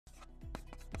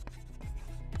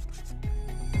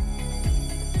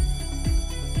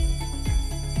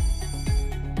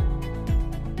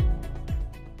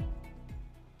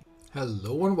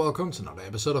Hello and welcome to another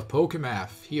episode of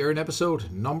Pokémath. Here in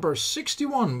episode number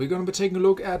 61, we're going to be taking a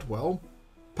look at, well,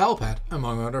 Pokémath,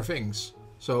 among other things.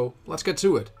 So let's get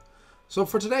to it. So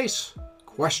for today's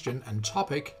question and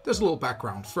topic, there's a little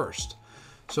background first.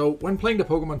 So when playing the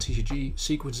Pokémon TCG,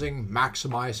 sequencing,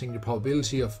 maximizing the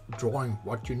probability of drawing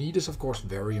what you need is of course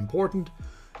very important.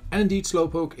 And indeed,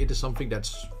 Slowpoke, it is something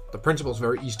that's, the principle is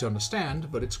very easy to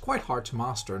understand, but it's quite hard to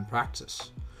master in practice.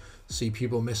 See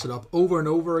people mess it up over and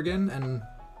over again, and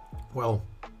well,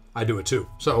 I do it too.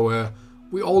 So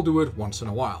we all do it once in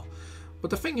a while. But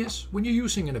the thing is, when you're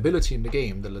using an ability in the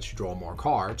game that lets you draw more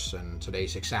cards, and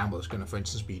today's example is going to, for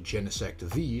instance, be Genesect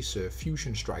V's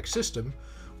Fusion Strike system,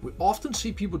 we often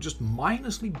see people just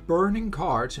mindlessly burning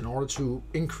cards in order to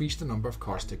increase the number of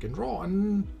cards they can draw.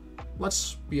 And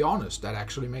let's be honest, that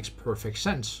actually makes perfect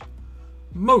sense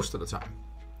most of the time.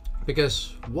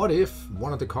 Because what if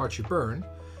one of the cards you burn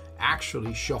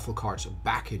actually shuffle cards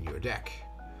back in your deck?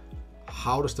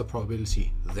 How does the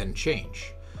probability then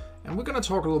change? And we're going to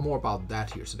talk a little more about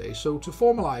that here today. So to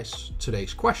formalize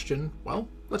today's question, well,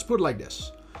 let's put it like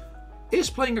this. Is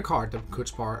playing a card that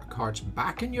puts cards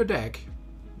back in your deck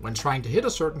when trying to hit a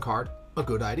certain card a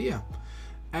good idea?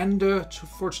 And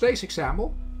for today's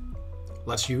example,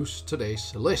 let's use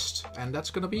today's list. And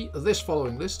that's going to be this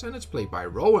following list, and it's played by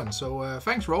Rowan. So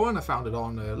thanks, Rowan. I found it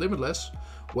on Limitless.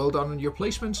 Well done on your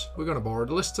placements. We're going to borrow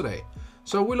the list today.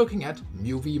 So we're looking at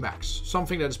Mew VMAX,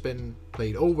 something that has been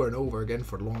played over and over again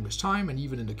for the longest time, and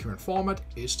even in the current format,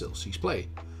 it still sees play.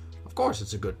 Of course,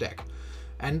 it's a good deck.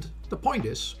 And the point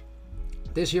is,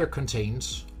 this here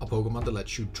contains a Pokemon that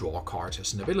lets you draw cards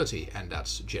as an ability, and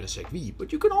that's Genesect V.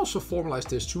 But you can also formalize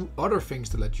this to other things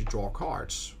that let you draw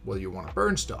cards, whether you want to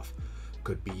burn stuff.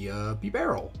 Could be a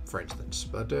Bibarel, for instance,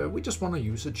 but we just want to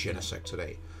use a Genesect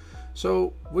today.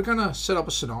 So we're going to set up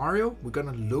a scenario. We're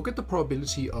going to look at the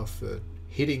probability of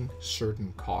hitting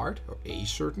certain card, or a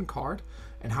certain card,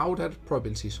 and how that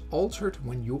probability is altered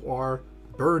when you are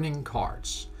burning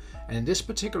cards. And in this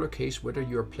particular case, whether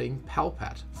you're playing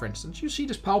Palpat, for instance, you see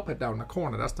this Palpat down in the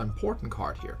corner, that's the important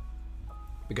card here.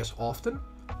 Because often,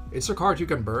 it's a card you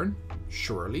can burn,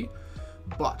 surely,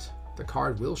 but the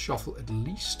card will shuffle at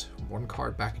least one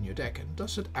card back in your deck. And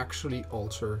does it actually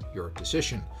alter your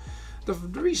decision? The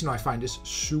reason I find this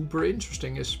super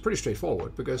interesting is pretty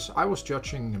straightforward, because I was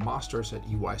judging Masters at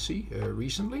EYC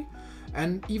recently,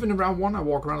 and even in round one I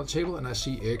walk around the table and I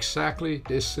see exactly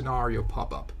this scenario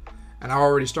pop up. And I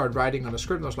already started writing on the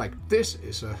script and I was like, this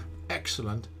is an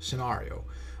excellent scenario,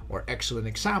 or excellent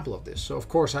example of this. So of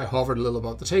course I hovered a little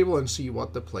about the table and see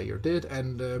what the player did,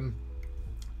 and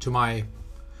to my,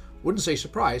 wouldn't say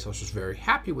surprise, I was just very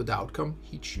happy with the outcome.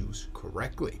 He chose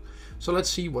correctly. So let's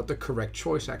see what the correct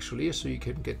choice actually is, so you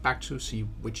can get back to see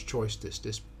which choice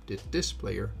did this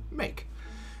player make.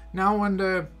 Now, and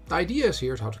the idea is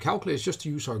here, how to calculate, is just to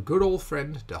use our good old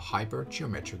friend, the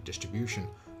hypergeometric distribution.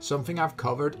 Something I've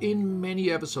covered in many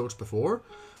episodes before,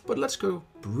 but let's go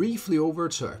briefly over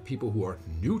to people who are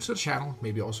new to the channel,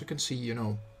 maybe also can see,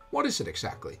 what is it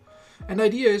exactly? And the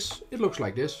idea is, it looks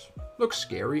like this. Looks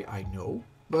scary, I know,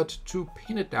 but to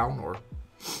pin it down, or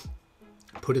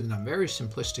put it in a very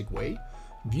simplistic way,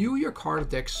 view your card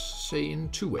decks, say, in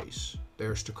two ways.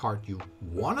 There's the card you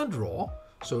want to draw,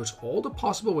 so it's all the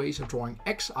possible ways of drawing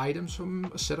X items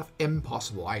from a set of M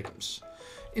possible items.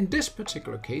 In this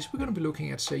particular case, we're going to be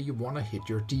looking at, say, you want to hit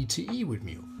your DTE with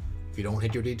Mew. If you don't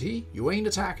hit your DTE, you ain't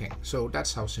attacking. So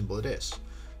that's how simple it is.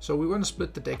 So we're going to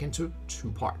split the deck into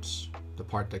two parts. The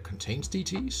part that contains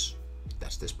DTs,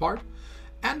 that's this part,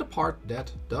 and the part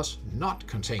that does not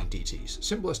contain DTs.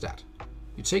 Simple as that.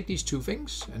 You take these two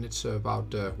things, and it's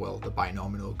about, the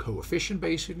binomial coefficient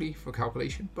basically for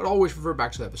calculation, but always refer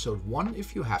back to episode 1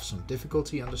 if you have some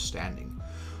difficulty understanding,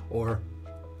 or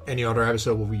any other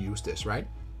episode where we use this, right?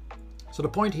 So the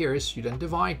point here is you then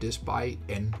divide this by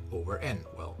n over n,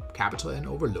 well, capital N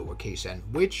over lowercase n,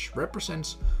 which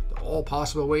represents all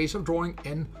possible ways of drawing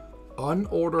n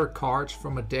unordered cards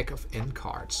from a deck of n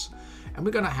cards. And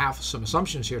we're going to have some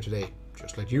assumptions here today,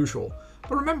 just like usual.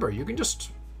 But remember, you can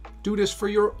just do this for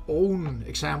your own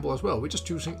example as well. We're just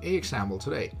using a example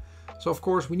today. So of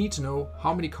course we need to know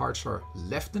how many cards are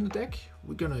left in the deck.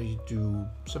 We're going to do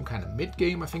some kind of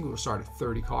mid-game. I think we'll start at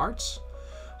 30 cards.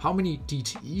 How many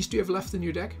DTEs do you have left in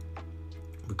your deck?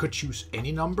 We could choose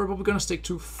any number, but we're going to stick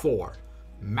to 4.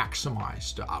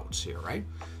 Maximize the outs here, right?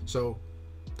 So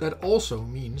that also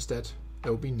means that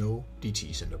there will be no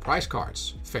DTs in the prize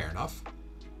cards. Fair enough.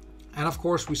 And of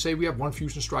course we say we have one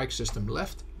Fusion Strike system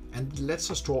left, and it lets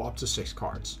us draw up to 6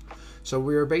 cards. So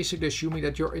we're basically assuming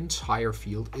that your entire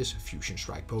field is Fusion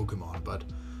Strike Pokemon, but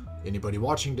anybody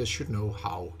watching this should know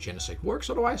how Genesect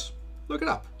works, otherwise look it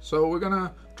up. So we're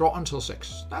gonna draw until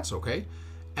 6. That's okay.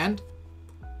 And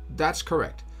that's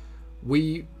correct.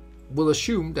 We will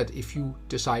assume that if you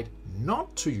decide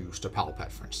not to use the Pal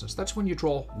Pad, for instance, that's when you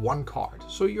draw 1 card.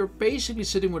 So you're basically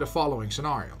sitting with the following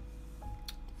scenario.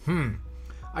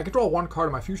 I can draw 1 card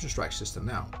in my Fusion Strike system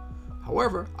now.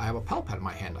 However, I have a Pal Pad in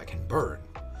my hand I can burn.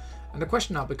 And the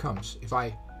question now becomes, if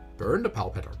I burn the Pal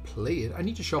Pad or play it, I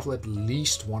need to shuffle at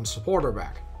least 1 supporter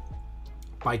back.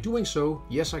 By doing so,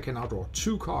 yes, I can now draw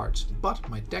 2 cards, but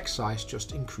my deck size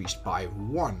just increased by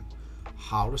 1.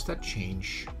 How does that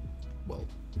change, well,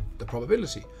 the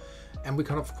probability? And we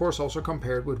can of course also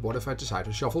compare it with what if I decide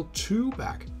to shuffle 2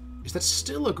 back. Is that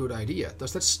still a good idea?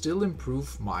 Does that still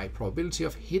improve my probability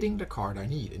of hitting the card I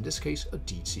need, in this case a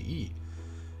DTE?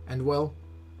 And well,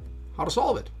 how to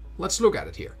solve it? Let's look at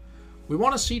it here. We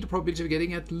want to see the probability of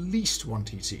getting at least 1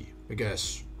 TT,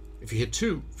 because if you hit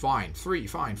 2, fine, 3,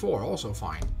 fine, 4, also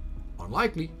fine.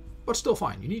 Unlikely, but still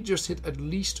fine. You need to just hit at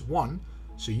least 1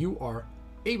 so you are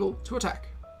able to attack.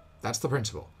 That's the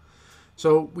principle.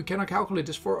 So we can calculate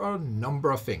this for a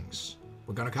number of things.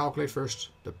 We're going to calculate first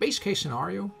the base case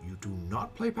scenario. You do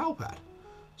not play Pal Pad.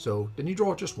 So then you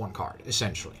draw just 1 card,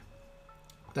 essentially.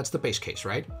 That's the base case,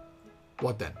 right?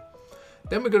 What then?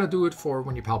 Then we're going to do it for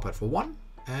when you Pal Pad for 1.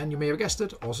 And you may have guessed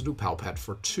it, also do Pal Pad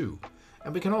for 2.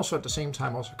 And we can also at the same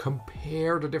time also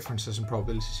compare the differences in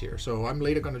probabilities here. So I'm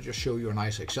later going to just show you a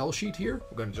nice Excel sheet here.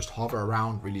 We're going to just hover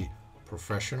around really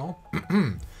professional.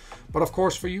 But of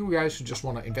course, for you guys who just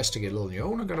want to investigate a little on your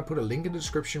own, I'm going to put a link in the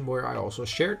description where I also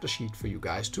shared the sheet for you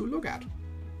guys to look at.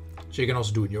 So you can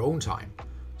also do it in your own time.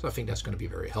 So I think that's going to be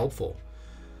very helpful.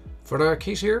 For the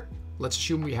case here, let's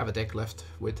assume we have a deck left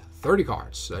with 30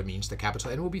 cards. That means the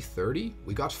capital N will be 30.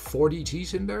 We got 4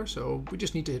 DTs in there, so we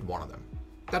just need to hit 1 of them.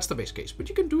 That's the base case, but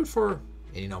you can do it for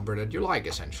any number that you like,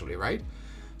 essentially, right?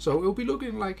 So it'll be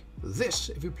looking like this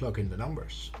if you plug in the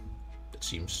numbers. That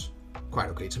seems quite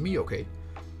okay to me, okay?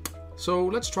 So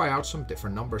let's try out some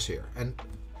different numbers here. And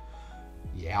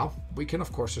yeah, we can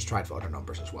of course just try it for other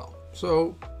numbers as well.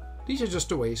 So these are just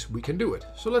the ways we can do it.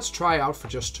 So let's try out for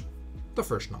just the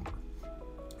first number.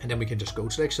 And then we can just go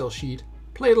to the Excel sheet,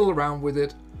 play a little around with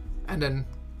it, and then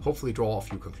hopefully draw a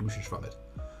few conclusions from it.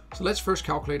 So let's first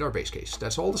calculate our base case.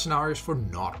 That's all the scenarios for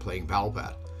not playing Pal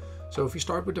Pad. So if we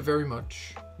start with the very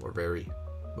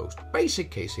most basic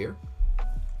case here,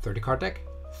 30 card deck,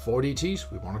 4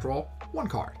 DTs, we want to draw 1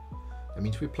 card. That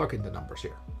means we plug in the numbers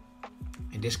here.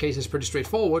 In this case, it's pretty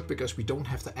straightforward because we don't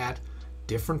have to add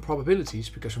different probabilities,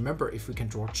 because remember, if we can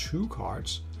draw 2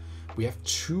 cards, we have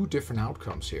 2 different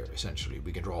outcomes here, essentially.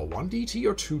 We can draw 1 DT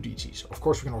or 2 DTs. Of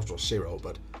course, we can also draw 0,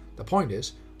 but the point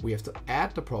is, we have to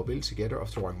add the probability together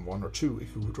of drawing 1 or 2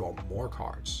 if we would draw more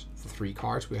cards. For 3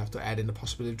 cards, we have to add in the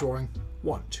possibility of drawing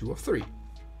 1, 2, or 3.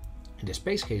 In this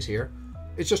base case here,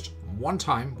 it's just 1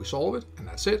 time we solve it, and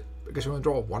that's it, because we're going to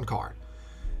draw 1 card.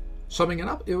 Summing it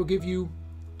up, it will give you,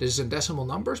 this is in decimal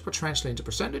numbers, but translate into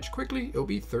percentage quickly, it will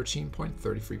be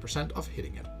 13.33% of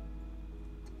hitting it.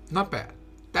 Not bad.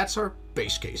 That's our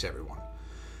base case, everyone.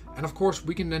 And of course,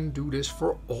 we can then do this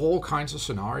for all kinds of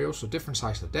scenarios, so different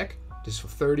sizes of deck. This is for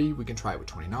 30, we can try it with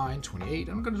 29, 28,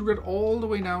 and I'm going to do it all the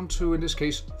way down to, in this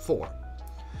case, 4.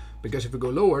 Because if we go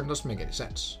lower, it doesn't make any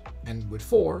sense. And with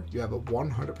 4, you have a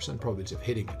 100% probability of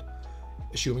hitting it.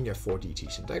 Assuming you have 4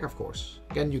 DTs in deck, of course.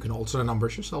 Again, you can alter the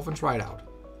numbers yourself and try it out.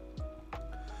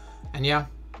 And yeah,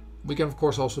 we can of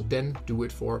course also then do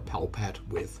it for Pal Pad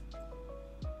with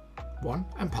 1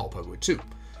 and Pal Pad with 2.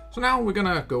 So now we're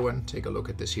gonna go and take a look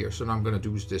at this here. So now I'm gonna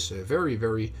do this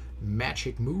very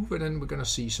magic move, and then we're gonna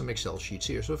see some Excel sheets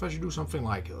here. So if I should do something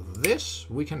like this,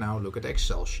 we can now look at the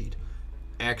Excel sheet.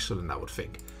 Excellent, I would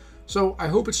think. So I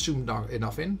hope it's zoomed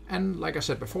enough in, and like I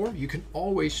said before, you can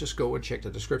always just go and check the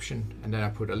description, and then I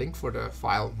put a link for the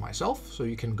file myself, so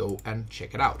you can go and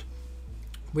check it out.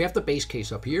 We have the base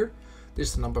case up here. This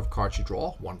is the number of cards you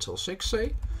draw, 1 till 6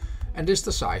 say, and this is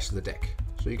the size of the deck.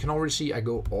 So you can already see I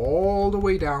go all the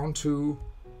way down to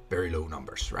very low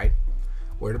numbers, right?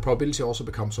 Where the probability also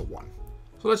becomes a 1.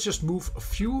 So let's just move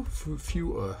through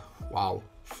a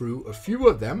few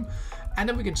of them, and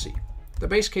then we can see. The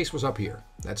base case was up here.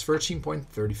 That's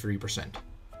 13.33%.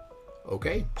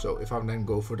 Okay, so if I then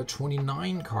go for the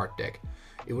 29 card deck,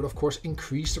 it would of course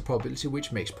increase the probability,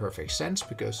 which makes perfect sense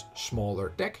because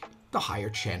smaller deck, the higher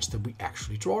chance that we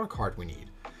actually draw a card we need.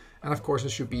 And of course, it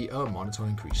should be a monotone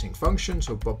increasing function,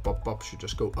 so bop should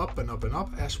just go up and up and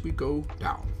up as we go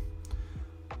down.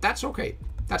 That's okay.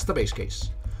 That's the base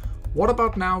case. What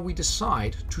about now we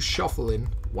decide to shuffle in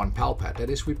 1 Pal Pad?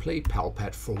 That is, we play Pal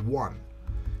Pad for 1.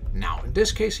 Now, in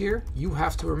this case here, you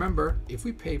have to remember, if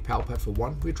we play Pal Pad for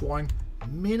 1, we're drawing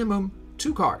minimum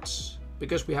 2 cards.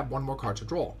 because we have one more card to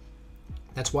draw.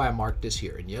 That's why I marked this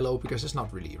here in yellow, because it's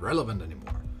not really relevant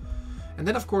anymore. And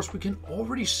then of course we can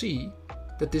already see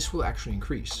that this will actually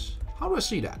increase. How do I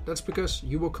see that? That's because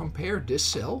you will compare this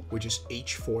cell, which is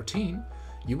H14,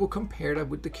 you will compare that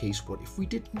with the case what if we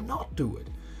did not do it.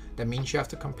 That means you have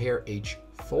to compare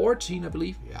H14, I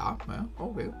believe. Yeah,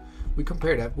 okay. We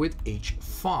compare that with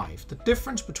H5. The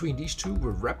difference between these two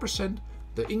will represent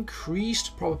the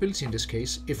increased probability in this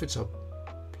case if it's a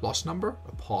plus number,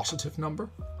 a positive number,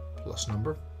 plus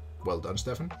number. Well done,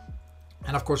 Stefan.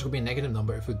 And of course it will be a negative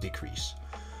number if it decrease.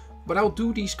 But I'll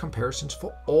do these comparisons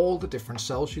for all the different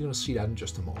cells. You're going to see that in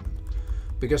just a moment.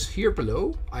 Because here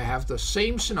below I have the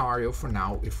same scenario for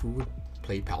now if we would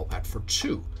play Palpat for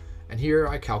 2. And here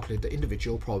I calculate the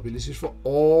individual probabilities for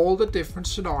all the different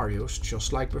scenarios,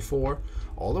 just like before,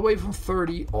 all the way from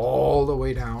 30 all the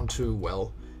way down to,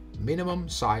 well, minimum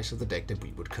size of the deck that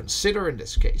we would consider in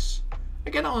this case.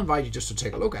 Again, I'll invite you just to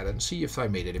take a look at it and see if I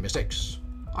made any mistakes.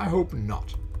 I hope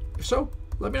not. If so,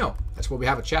 let me know. That's what we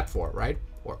have a chat for, right?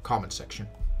 Or comment section.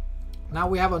 Now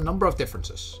we have a number of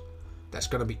differences. That's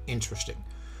going to be interesting.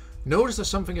 Notice that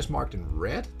something is marked in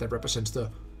red that represents the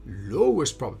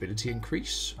lowest probability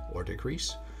increase or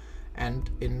decrease, and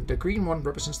in the green one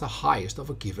represents the highest of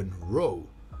a given row,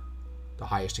 the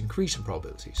highest increase in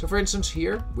probability. So for instance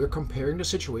here we're comparing the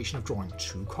situation of drawing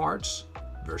 2 cards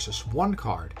versus 1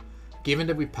 card, given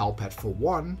that we Palpat for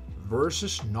 1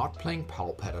 versus not playing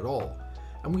Palpat at all.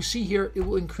 And we see here it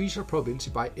will increase our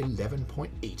probability by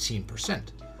 11.18%.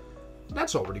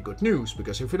 That's already good news,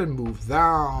 because if we then move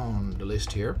down the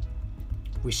list here,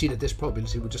 we see that this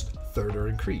probability will just further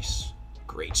increase.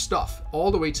 Great stuff.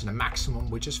 All the way to the maximum,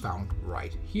 which is found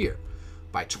right here,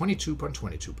 by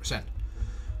 22.22%.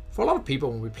 For a lot of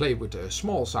people, when we play with the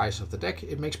small size of the deck,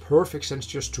 it makes perfect sense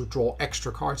just to draw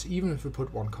extra cards, even if we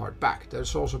put 1 card back.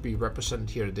 There's also be represented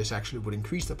here that this actually would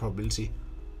increase the probability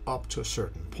up to a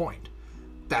certain point.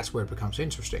 That's where it becomes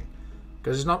interesting,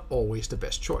 because it's not always the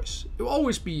best choice. It will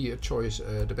always be a choice,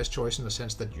 the best choice in the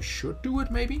sense that you should do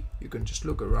it maybe. You can just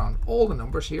look around all the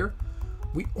numbers here.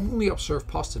 We only observe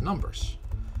positive numbers.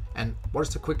 And what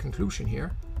is the quick conclusion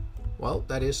here? Well,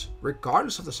 that is,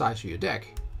 regardless of the size of your deck,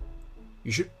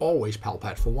 you should always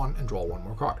Palpat for 1 and draw 1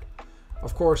 more card.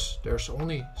 Of course, there's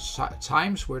only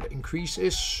times where the increase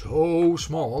is so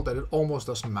small that it almost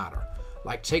doesn't matter.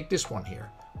 Like take this one here.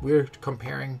 We're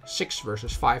comparing 6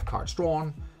 versus 5 cards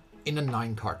drawn in a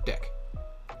 9 card deck.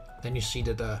 Then you see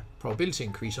that the probability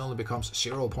increase only becomes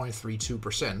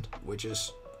 0.32%, which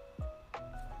is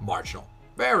marginal,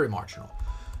 very marginal.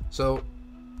 So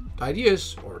the idea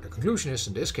is, or the conclusion is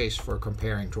in this case, for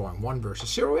comparing drawing 1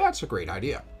 versus 0, yeah, it's a great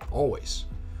idea, always.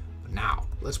 But now,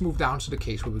 let's move down to the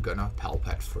case where we're gonna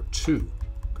Palpat for 2.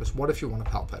 Because what if you want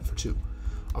to Palpat for 2?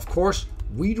 Of course,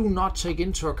 we do not take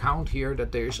into account here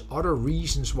that there's other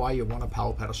reasons why you want to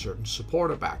Palpat a certain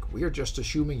supporter back. We are just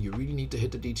assuming you really need to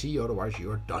hit the DT, otherwise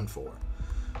you are done for.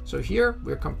 So here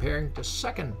we're comparing the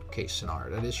second case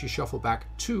scenario, that is you shuffle back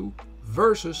 2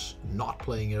 versus not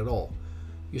playing it at all.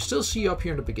 You still see up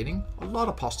here in the beginning a lot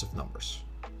of positive numbers.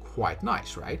 Quite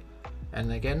nice, right?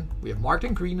 And again, we have marked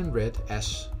in green and red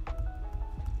as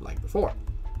like before.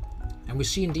 And we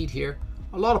see indeed here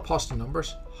a lot of positive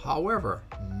numbers. However,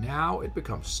 now it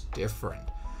becomes different.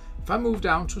 If I move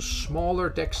down to smaller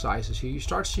deck sizes here, you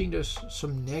start seeing there's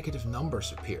some negative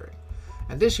numbers appearing.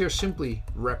 And this here simply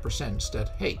represents that,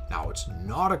 hey, now it's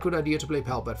not a good idea to play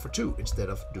Palpat for 2 instead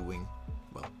of doing,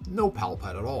 well, no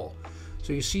Palpat at all.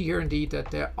 So you see here indeed that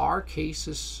there are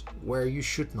cases where you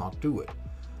should not do it.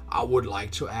 I would like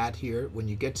to add here, when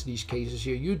you get to these cases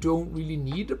here, you don't really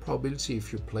need the probability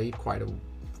if you played quite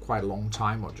a long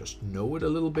time or just know it a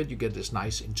little bit. You get this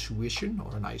nice intuition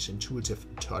or a nice intuitive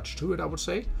touch to it, I would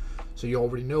say. So you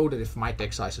already know that if my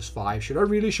deck size is 5, should I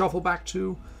really shuffle back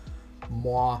 2?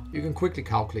 More, you can quickly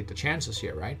calculate the chances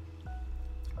here, right?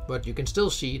 But you can still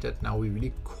see that now we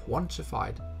really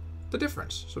quantified the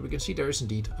difference. So we can see there is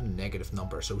indeed a negative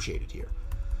number associated here.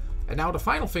 And now the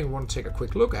final thing we want to take a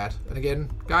quick look at, and again,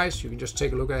 guys, you can just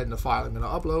take a look at it in the file I'm going to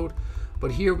upload.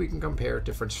 But here we can compare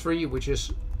difference 3, which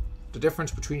is the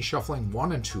difference between shuffling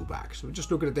 1 and 2 back. So we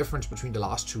just look at the difference between the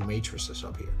last 2 matrices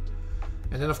up here.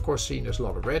 And then of course seeing there's a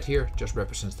lot of red here, just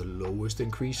represents the lowest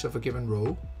increase of a given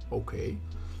row. Okay.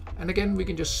 And again, we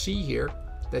can just see here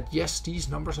that yes, these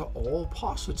numbers are all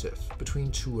positive between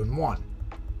 2 and 1.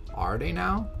 Are they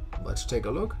now? Let's take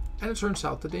a look. And it turns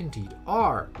out that they indeed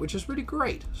are, which is really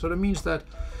great. So that means that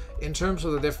in terms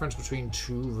of the difference between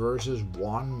 2 versus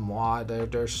 1,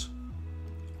 there's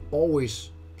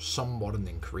always somewhat an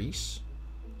increase,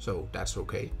 so that's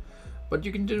okay. But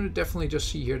you can definitely just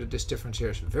see here that this difference here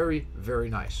is very, very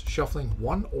nice. Shuffling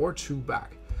 1 or 2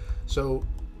 back. So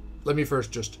let me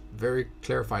first just very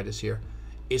clarify this here.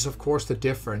 Is of course the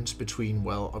difference between,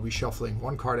 well, are we shuffling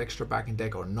 1 card extra back in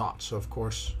deck or not? So of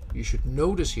course you should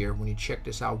notice here when you check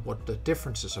this out what the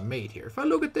differences are made here. If I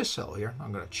look at this cell here,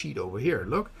 I'm going to cheat over here.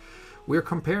 Look, we're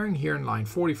comparing here in line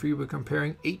 43, we're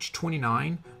comparing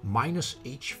H29 minus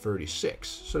H36.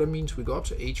 So that means we go up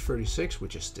to H36,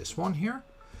 which is this one here.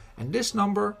 And this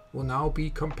number will now be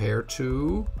compared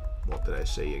to, what did I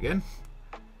say again?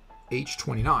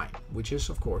 H29, which is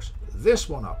of course this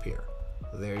one up here.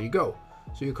 There you go.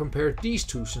 So you compare these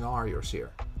two scenarios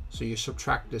here. So you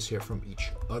subtract this here from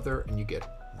each other and you get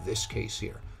this case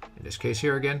here. In this case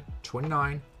here again,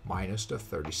 29 minus the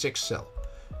 36 cell.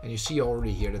 And you see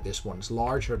already here that this one is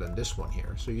larger than this one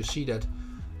here. So you see that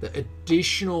the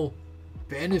additional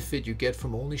benefit you get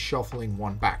from only shuffling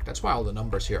 1 back. That's why all the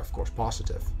numbers here are of course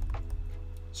positive.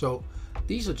 So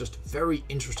these are just very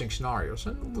interesting scenarios.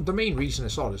 And the main reason I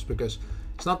saw this because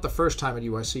it's not the first time at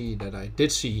UIC that I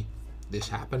did see this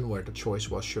happen where the choice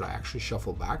was, should I actually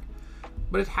shuffle back?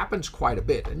 But it happens quite a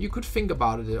bit, and you could think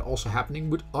about it also happening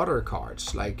with other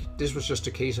cards. Like this was just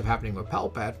a case of happening with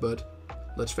Palpat, but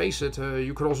let's face it,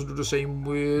 you could also do the same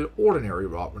with Ordinary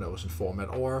Rod when I was in format,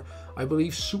 or I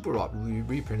believe Super Rod will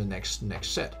reprint the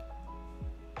next set.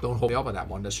 Don't hold me up on that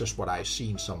one, that's just what I've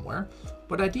seen somewhere.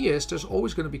 But the idea is there's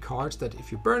always going to be cards that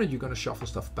if you burn it, you're going to shuffle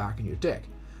stuff back in your deck,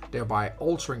 thereby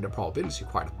altering the probability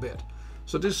quite a bit.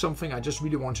 So this is something I just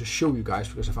really want to show you guys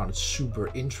because I found it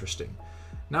super interesting.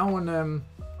 Now, when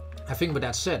I think with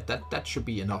that said, that should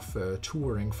be enough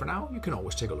touring for now. You can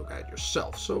always take a look at it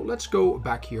yourself. So let's go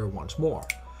back here once more.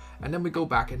 And then we go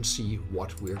back and see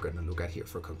what we're going to look at here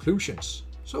for conclusions.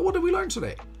 So what did we learn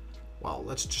today? Well,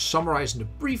 let's just summarize in the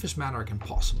briefest manner I can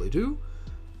possibly do.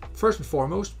 First and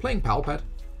foremost, playing Palpat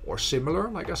or similar,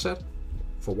 like I said,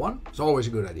 for one, is always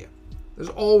a good idea. There's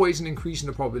always an increase in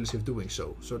the probability of doing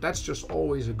so. So that's just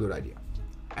always a good idea.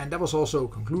 And that was also a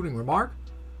concluding remark.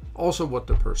 Also what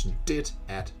the person did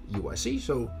at UIC.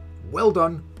 So well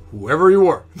done, whoever you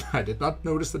were. I did not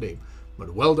notice the name,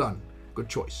 but well done. Good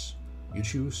choice. You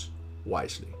choose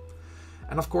wisely.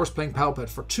 And of course, playing Palpat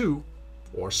for 2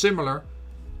 or similar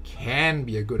can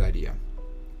be a good idea.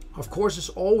 Of course, it's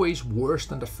always worse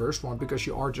than the first one because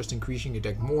you are just increasing your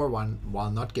deck more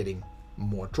while not getting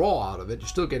more draw out of it. You're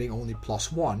still getting only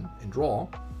 +1 in draw,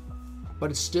 but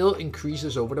it still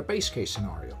increases over the base case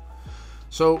scenario.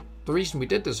 So the reason we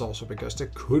did this also because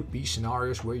there could be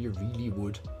scenarios where you really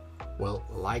would, well,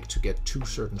 like to get 2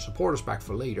 certain supporters back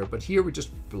for later, but here we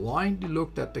just blindly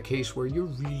looked at the case where you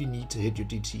really need to hit your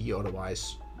DTE,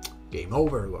 otherwise game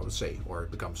over, I would say, or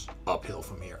it becomes uphill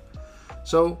from here.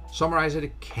 So summarize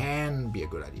it can be a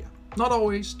good idea. Not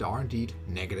always, there are indeed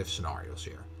negative scenarios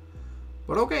here.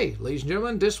 But okay, ladies and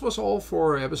gentlemen, this was all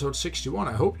for episode 61.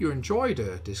 I hope you enjoyed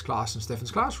this class in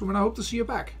Stefan's Classroom, and I hope to see you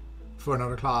back for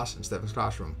another class in Stefan's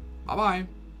Classroom. Bye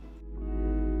bye!